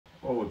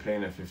Oh, we're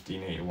playing a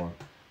 1581.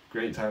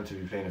 Great time to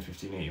be playing a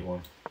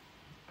 1581.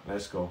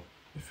 Let's go.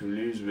 If we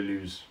lose, we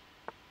lose.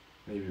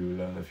 Maybe we'll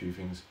learn a few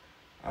things.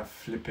 I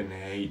flipping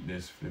hate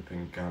this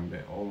flipping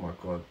gambit. Oh my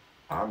god.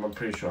 I'm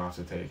pretty sure I have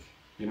to take.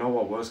 You know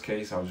what? Worst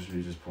case, I'll just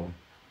lose this pawn.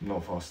 I'm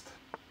not fast.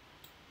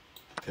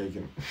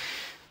 Taking.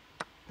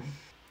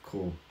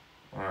 Cool.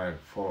 Alright,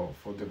 for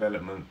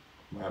development,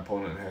 my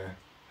opponent here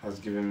has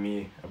given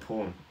me a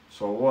pawn.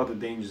 So what are the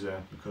dangers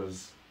there?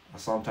 Because I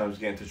sometimes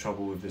get into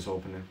trouble with this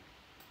opening.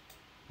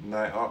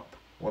 Knight up.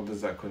 What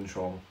does that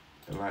control?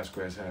 The light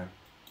squares here.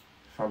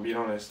 If I'm being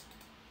honest,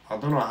 I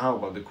don't know how,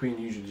 but the queen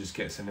usually just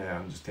gets in there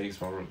and just takes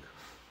my rook.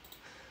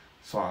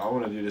 So I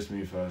want to do this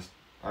move first.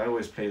 I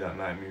always play that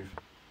knight move.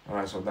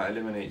 Alright, so that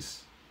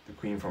eliminates the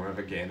queen from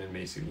ever getting in,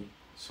 basically.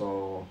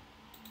 So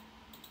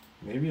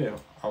maybe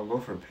I'll go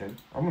for a pin.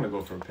 I'm going to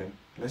go for a pin.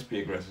 Let's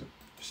be aggressive.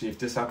 See, if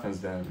this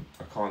happens, then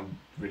I can't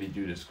really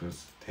do this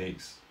because it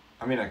takes.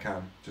 I mean, I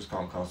can, just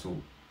can't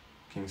castle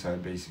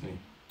kingside, basically.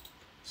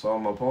 So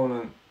my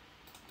opponent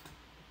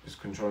is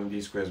controlling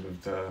these squares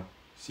with the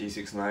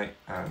c6 knight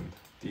and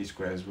these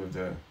squares with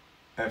the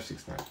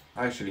f6 knight.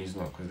 Actually, he's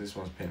not, because this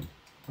one's pinned.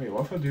 Wait,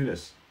 what if I do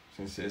this?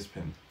 Since it is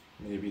pinned.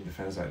 Maybe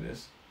defends like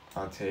this.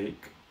 I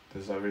take.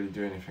 Does that really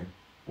do anything?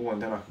 Oh,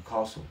 and then I could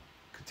castle.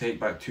 Could take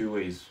back two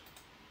ways.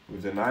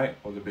 With the knight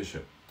or the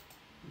bishop.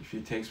 If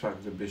he takes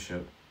back the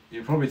bishop,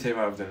 he'll probably take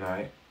back with the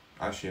knight.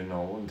 Actually,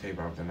 no, I wouldn't take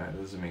back with the knight.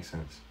 That doesn't make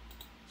sense.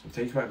 So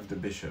take back with the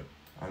bishop.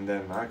 And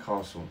then I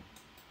castle.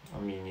 I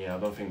mean, yeah, I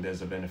don't think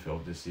there's a benefit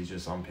of this. He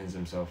just unpins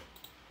himself.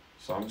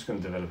 So I'm just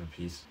going to develop a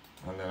piece.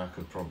 And then I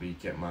could probably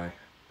get my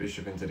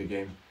bishop into the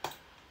game.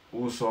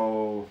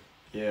 Also,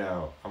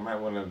 yeah, I might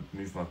want to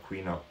move my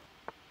queen up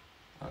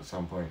at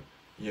some point.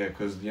 Yeah,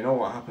 because you know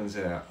what happens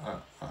here?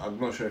 I'm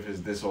not sure if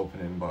it's this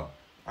opening, but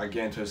I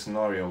get into a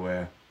scenario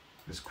where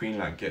this queen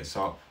like gets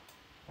up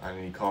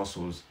and he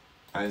castles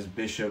and his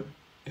bishop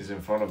is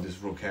in front of this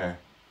rook here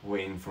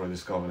waiting for a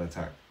discovered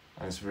attack,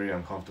 and it's very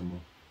uncomfortable.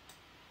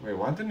 Wait,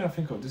 why didn't I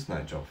think of this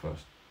knight job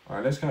first?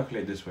 Alright, let's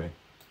calculate this way.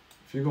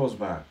 If he goes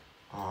back,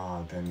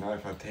 then now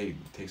if I take,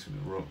 it takes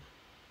with the rook.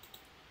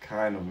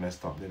 Kind of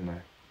messed up, didn't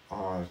I?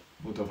 I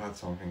would have had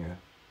something here.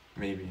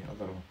 Maybe, I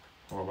don't know.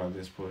 What about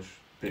this push?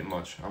 Bit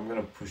much. I'm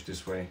gonna push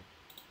this way.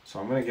 So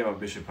I'm gonna get my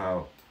bishop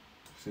out.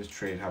 If this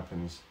trade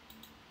happens,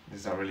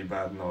 is that really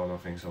bad? No, I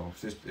don't think so.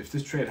 If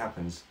this trade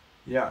happens,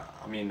 yeah,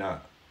 I mean,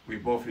 we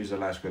both lose a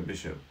light square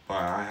bishop, but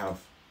I have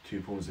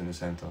two pawns in the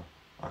center.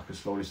 I could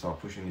slowly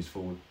start pushing these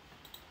forward,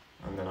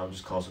 and then I'll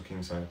just castle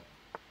kingside.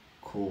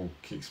 Cool,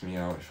 kicks me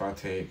out. If I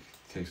take,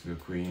 takes the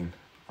queen,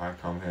 I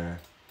come here,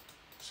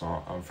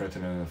 so I'm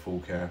threatening the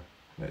fork here.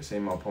 Let's say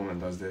my opponent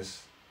does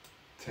this,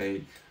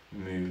 take,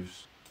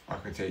 moves. I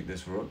could take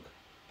this rook.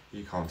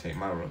 He can't take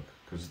my rook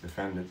because it's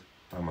defended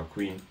by my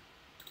queen.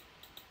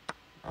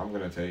 I'm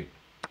gonna take.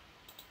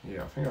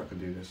 Yeah, I think I could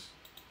do this.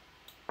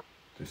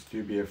 This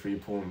do be a free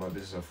pawn, but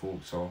this is a fork,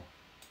 so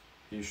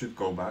he should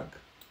go back.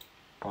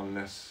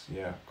 Unless,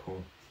 yeah,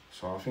 cool.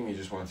 So I think he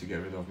just wanted to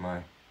get rid of my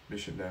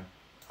bishop there.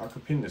 I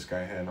could pin this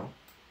guy here now.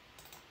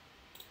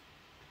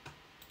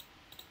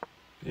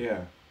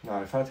 Yeah,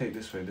 now if I take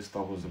this way, this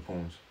doubles the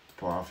pawns.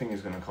 But I think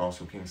he's gonna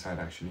castle kingside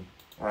actually.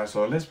 Alright,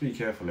 so let's be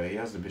careful here. He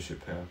has the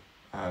bishop here.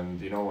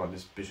 And you know what,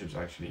 this bishop's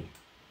actually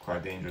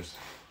quite dangerous.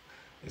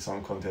 It's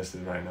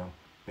uncontested right now.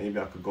 Maybe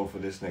I could go for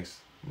this next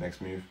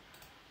move.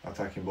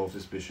 Attacking both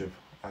this bishop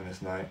and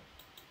this knight.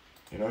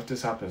 You know, if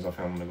this happens, I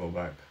think I'm gonna go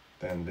back.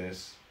 Then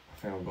this. I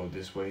think I'll go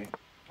this way.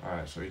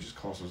 Alright, so he just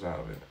castles out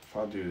of it. If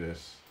I do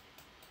this,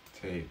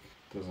 take,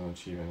 doesn't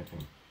achieve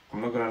anything.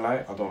 I'm not gonna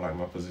lie, I don't like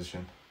my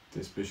position.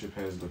 This bishop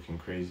here is looking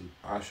crazy.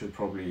 I should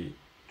probably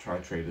try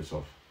trade this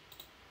off.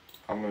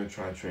 I'm gonna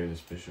try trade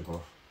this bishop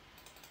off.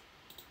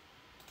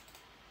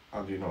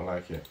 I do not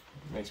like it.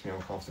 It makes me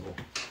uncomfortable.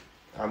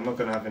 I'm not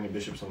gonna have any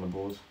bishops on the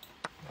board.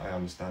 I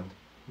understand.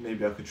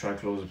 Maybe I could try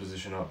close the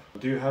position up. I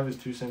do have his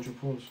two central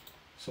pawns.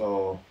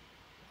 So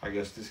I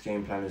guess this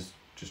game plan is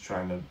just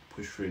trying to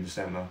push through the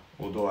center.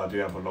 Although I do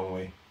have a long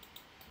way.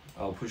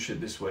 I'll push it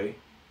this way.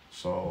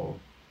 So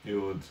he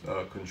would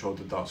control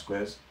the dark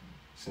squares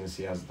since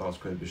he has the dark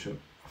square bishop.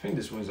 I think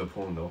this wins a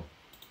pawn though.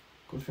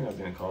 Good thing I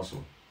didn't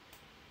castle.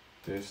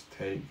 This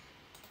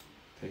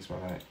takes my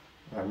knight.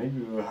 Right, maybe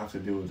we will have to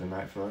deal with the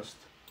knight first.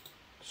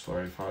 So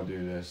if I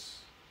do this,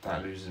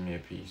 that loses me a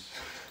piece.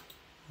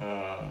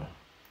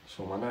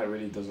 So my knight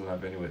really doesn't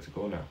have anywhere to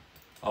go now,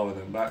 other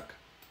than back.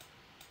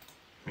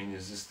 I mean,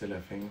 is this still a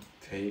thing?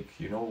 Take.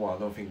 You know what? I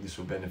don't think this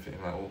will benefit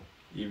him at all.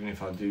 Even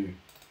if I do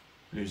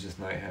lose this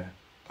knight here,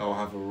 I'll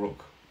have a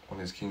rook on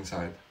his king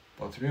side.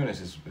 But to be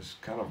honest, it's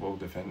kind of well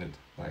defended.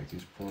 Like,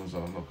 these pawns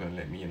are not going to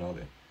let me in, are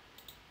they?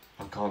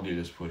 I can't do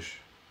this push,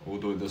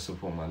 although it does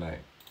support my knight.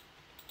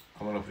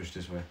 I'm going to push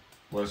this way.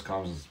 Worst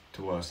comes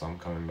to worst, I'm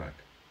coming back.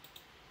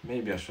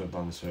 Maybe I should have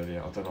done this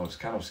earlier. I don't know, it's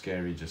kind of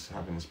scary just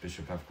having this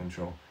bishop have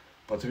control.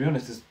 But to be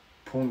honest, this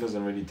pawn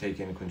doesn't really take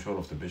any control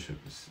of the bishop.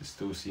 It's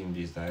still seeing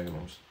these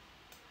diagonals.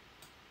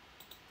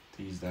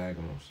 These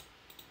diagonals.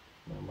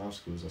 My mouse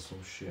skills are so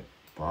shit.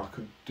 But I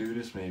could do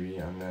this maybe,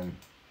 and then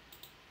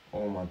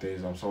Oh my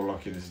days, I'm so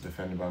lucky this is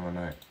defended by my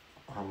knight.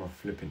 I'm a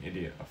flipping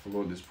idiot. I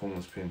forgot this pawn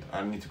was pinned.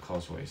 I need to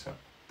castle ASAP.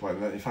 But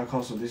if I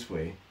castle this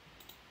way,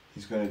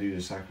 he's going to do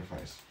the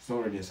sacrifice. It's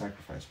not really a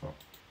sacrifice, but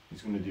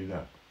he's going to do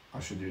that. I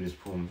should do this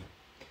pawn.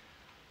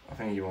 I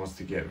think he wants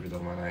to get rid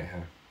of my knight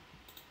here.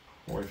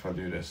 What if I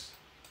do this?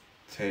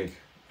 Take,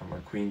 and my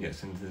queen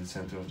gets into the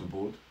center of the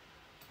board,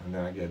 and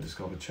then I get a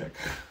discovered check.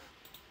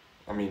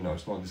 I mean, no,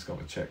 it's not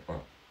discovered check,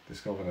 but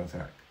discovered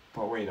attack.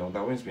 But wait, no,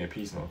 that wins me a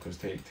piece now, because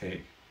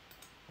take,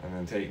 and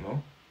then take,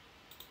 no?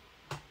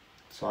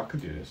 So I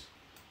could do this.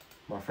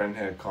 My friend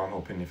here can't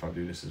hop in if I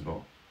do this as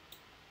well.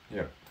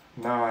 Yep.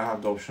 Now I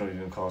have the option of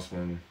even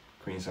castling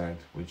queenside,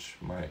 which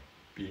might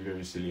be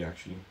very silly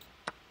actually.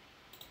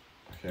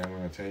 Okay, I'm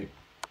gonna take.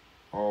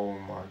 Oh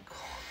my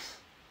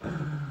god.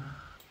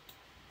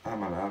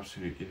 I'm an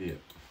absolute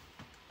idiot.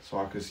 So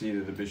I could see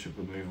that the bishop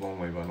would move one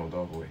way but not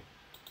the other way.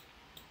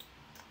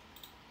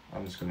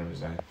 I'm just gonna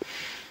resign.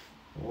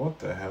 What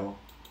the hell?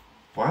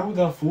 Why would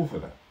I fall for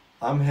that?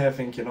 I'm here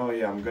thinking, oh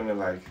yeah, I'm gonna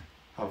like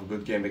have a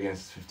good game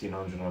against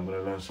 1500 and I'm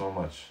gonna learn so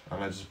much,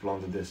 and I just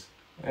blundered this.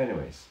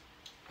 Anyways,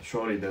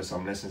 surely there's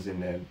some lessons in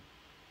there.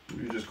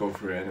 You just go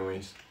through it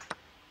anyways.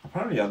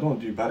 Apparently I don't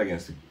do bad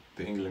against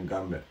the England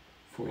Gambit.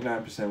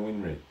 49%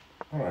 win rate.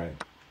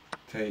 Alright.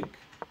 Take.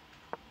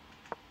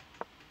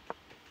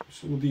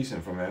 It's all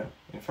decent from here.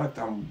 In fact,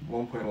 I'm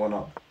 1.1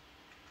 up.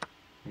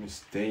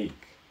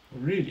 Mistake.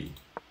 Really?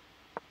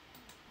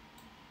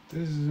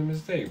 This is a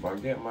mistake, but I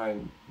get my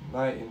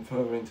knight in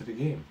further into the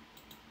game.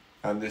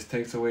 And this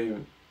takes away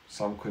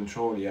some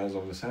control he has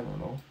of the center,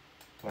 no?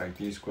 Like,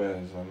 these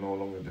squares are no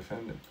longer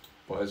defended.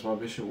 But is my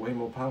bishop way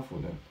more powerful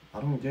then? I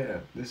don't get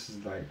it. This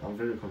is like, I'm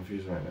very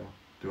confused right now.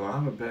 Do I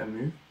have a better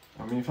move?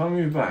 I mean, if I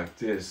move back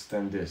this,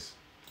 then this.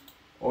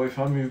 Or if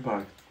I move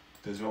back,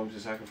 does it want me to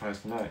sacrifice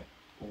the knight?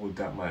 Oh,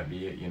 that might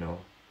be it, you know.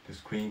 This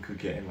queen could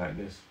get in like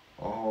this.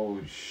 Oh,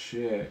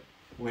 shit.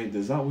 Wait,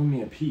 does that win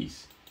me a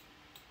piece?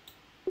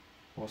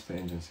 What's the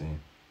engine saying?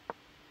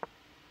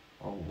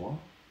 Oh, what?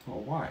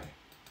 Oh, why?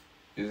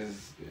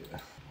 Is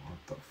what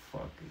the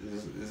fuck?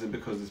 Is it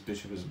because this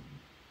bishop is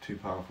too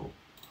powerful?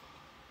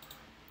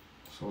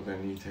 So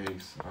then he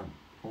takes,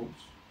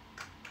 oops.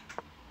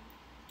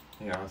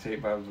 Yeah, I'll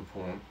take back the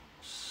pawn.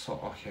 So,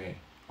 okay.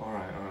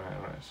 Alright.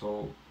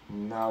 So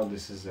now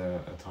this is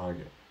a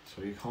target.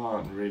 So you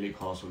can't really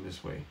castle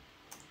this way.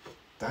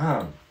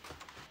 Damn.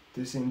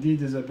 This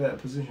indeed is a better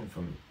position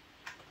for me.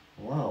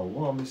 Wow,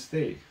 what a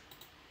mistake.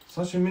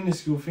 Such a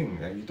minuscule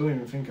thing, like you don't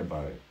even think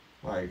about it.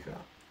 Like,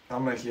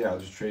 I'm like, yeah, I'll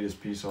just trade this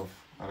piece off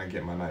and I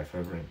get my knight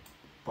further in.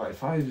 But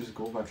if I just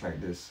go back like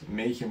this,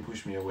 make him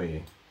push me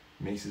away,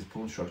 makes his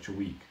pawn structure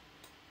weak,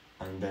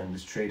 and then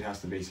this trade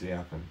has to basically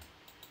happen.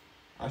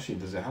 Actually,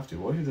 does it have to?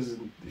 What if he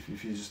doesn't?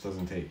 If he just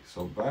doesn't take?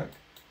 So back,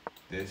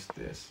 this,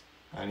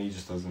 and he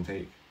just doesn't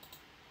take.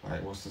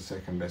 Like, what's the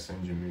second best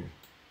engine move?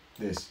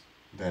 This.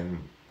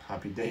 Then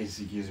happy days,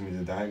 he gives me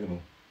the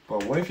diagonal.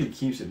 But what if he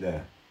keeps it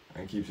there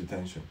and keeps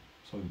attention?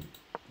 So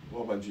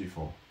what about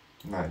g4?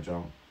 Knight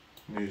jump,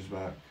 moves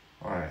back.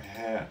 Alright,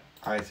 here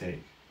I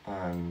take,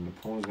 and the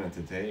pawn's meant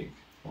to take.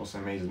 What's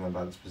amazing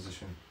about this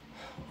position?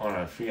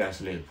 Alright, 3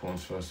 isolated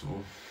pawns first of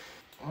all.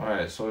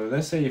 Alright, so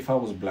let's say if I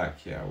was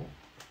black, yeah,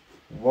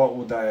 what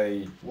would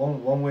I...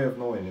 One way of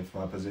knowing if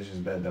my position is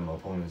better than my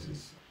opponent's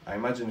is, I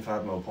imagine if I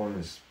had my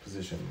opponent's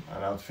position,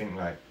 and I would think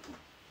like,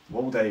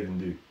 what would I even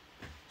do?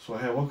 So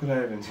here, what could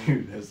I even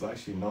do? There's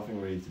actually nothing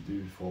really to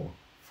do for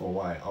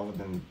white, other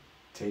than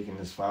taking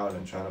this foul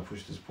and trying to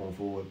push this pawn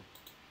forward.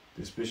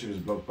 This bishop is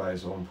blocked by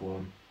its own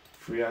pawn.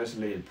 3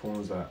 isolated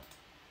pawns that...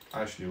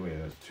 Actually, wait,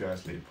 there's 2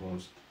 isolated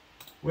pawns.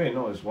 Wait,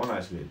 no, it's 1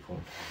 isolated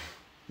pawn.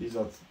 These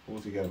are all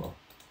together.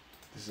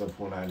 This is a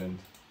pawn island.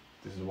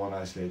 This is 1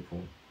 isolated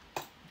pawn.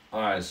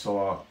 Alright,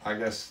 so I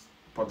guess...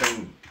 But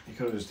then he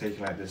could have just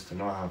taken like this to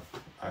not have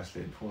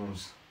isolated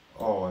pawns.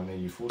 Oh, and then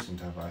you force him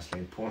to have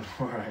isolated pawn.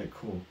 Alright,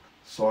 cool.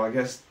 So I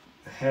guess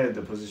here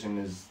the position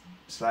is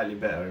slightly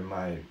better in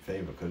my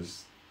favour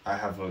because I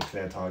have a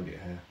clear target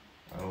here.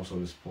 And also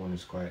this pawn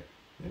is quite,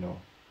 you know,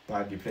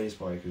 badly placed,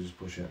 but I could just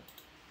push it.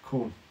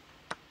 Cool.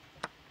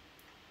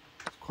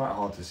 It's quite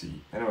hard to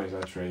see. Anyways,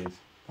 I trade.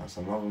 That's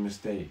another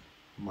mistake.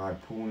 My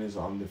pawn is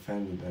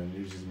undefended and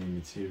loses me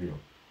material.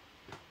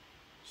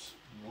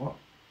 What?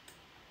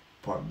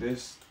 But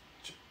this...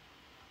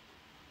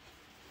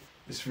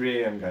 It's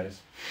 3 AM, guys.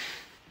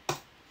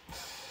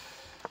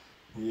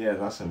 Yeah,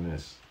 that's a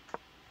miss.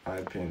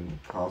 I pin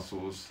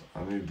castles.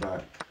 I move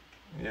back.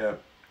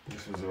 Yep,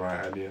 this was the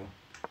right idea.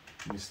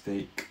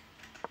 Mistake.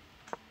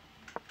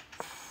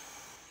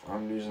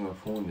 I'm losing a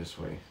pawn this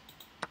way.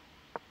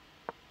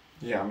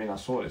 Yeah, I mean, I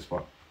saw this,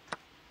 but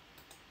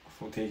I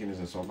thought taking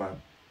isn't so bad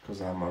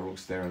because I have my rook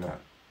staring at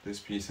this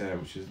piece here,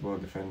 which is well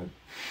defended.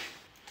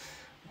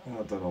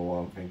 I don't know what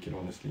I'm thinking,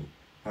 honestly.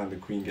 And the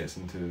queen gets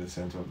into the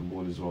center of the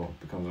board as well,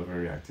 becomes a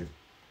very active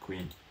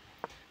queen.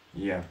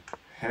 Yeah,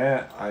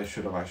 here I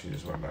should have actually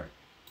just went back.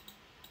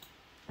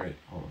 Wait,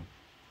 hold on.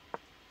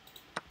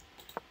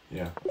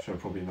 Yeah, should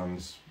have probably done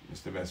this.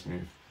 It's the best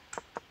move.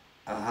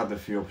 I had a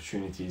few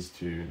opportunities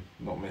to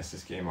not mess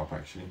this game up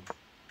actually.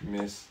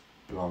 miss,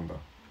 blunder.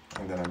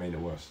 And then I made it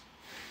worse.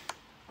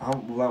 Like,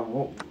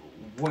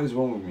 what is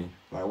wrong with me?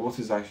 Like, what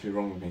is actually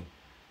wrong with me?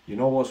 You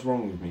know what's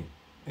wrong with me?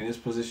 In this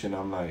position,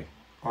 I'm like,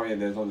 oh yeah,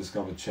 there's no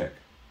discovered check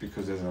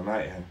because there's a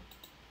knight here.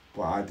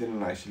 But I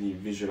didn't actually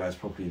visualize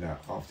properly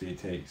that after he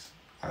takes,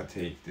 I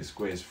take, the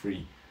square is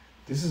free.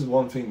 This is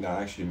one thing that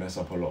I actually mess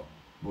up a lot.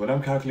 When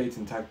I'm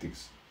calculating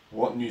tactics,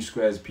 what new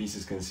squares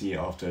pieces can see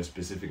after a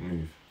specific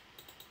move.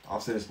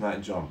 After this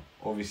knight jump,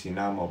 obviously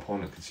now my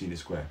opponent can see the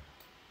square.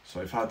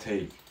 So if I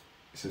take,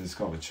 it's a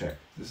discovered check.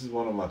 This is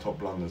one of my top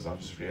blunders,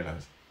 I've just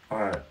realized.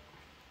 Alright,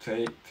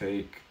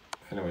 take.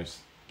 Anyways,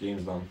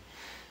 game's done.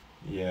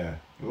 Yeah,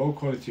 low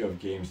quality of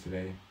games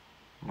today.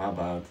 My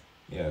bad.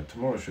 Yeah,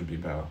 tomorrow should be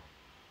better.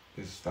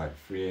 It's like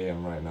 3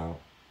 AM right now.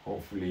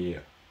 Hopefully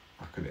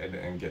I could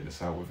edit and get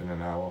this out within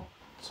an hour.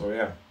 So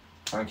yeah,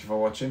 thank you for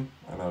watching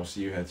and I'll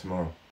see you here tomorrow.